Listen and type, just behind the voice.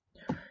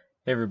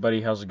Hey everybody,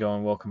 how's it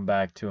going? Welcome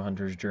back to A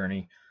Hunter's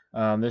Journey.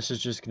 This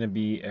is just going to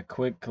be a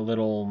quick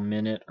little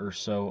minute or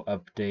so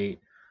update.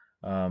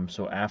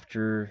 So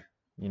after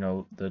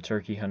the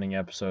turkey hunting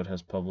episode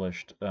has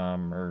published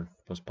or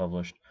was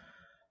published,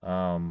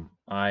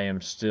 I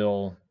am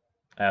still,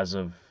 as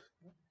of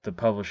the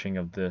publishing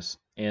of this,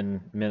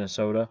 in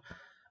Minnesota,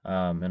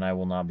 and I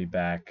will not be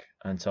back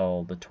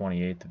until the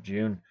 28th of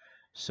June.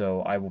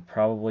 So I will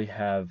probably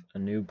have a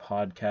new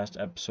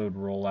podcast episode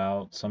roll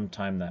out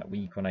sometime that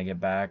week when I get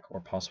back,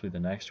 or possibly the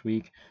next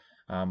week.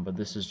 But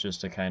this is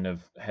just a kind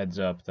of heads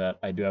up that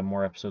I do have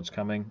more episodes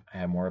coming. I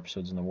have more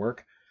episodes in the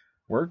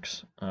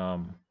works,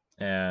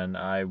 and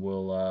I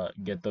will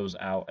get those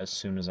out as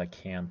soon as I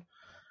can.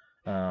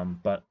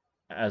 But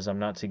as I'm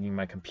not taking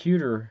my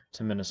computer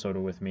to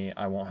Minnesota with me,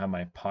 I won't have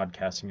my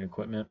podcasting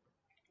equipment.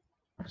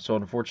 So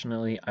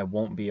unfortunately, I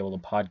won't be able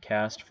to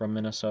podcast from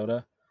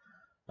Minnesota,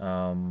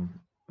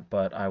 um,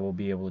 but I will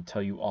be able to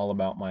tell you all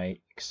about my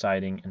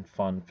exciting and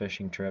fun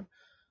fishing trip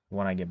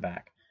when I get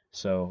back.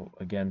 So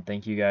again,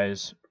 thank you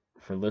guys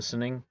for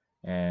listening,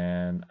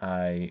 and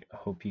I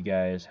hope you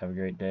guys have a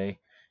great day.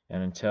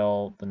 And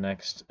until the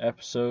next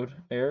episode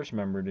airs,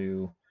 remember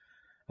to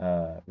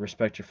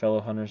respect your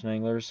fellow hunters and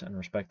anglers and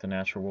respect the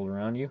natural world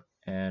around you.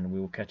 And we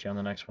will catch you on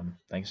the next one.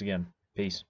 Thanks again. Peace.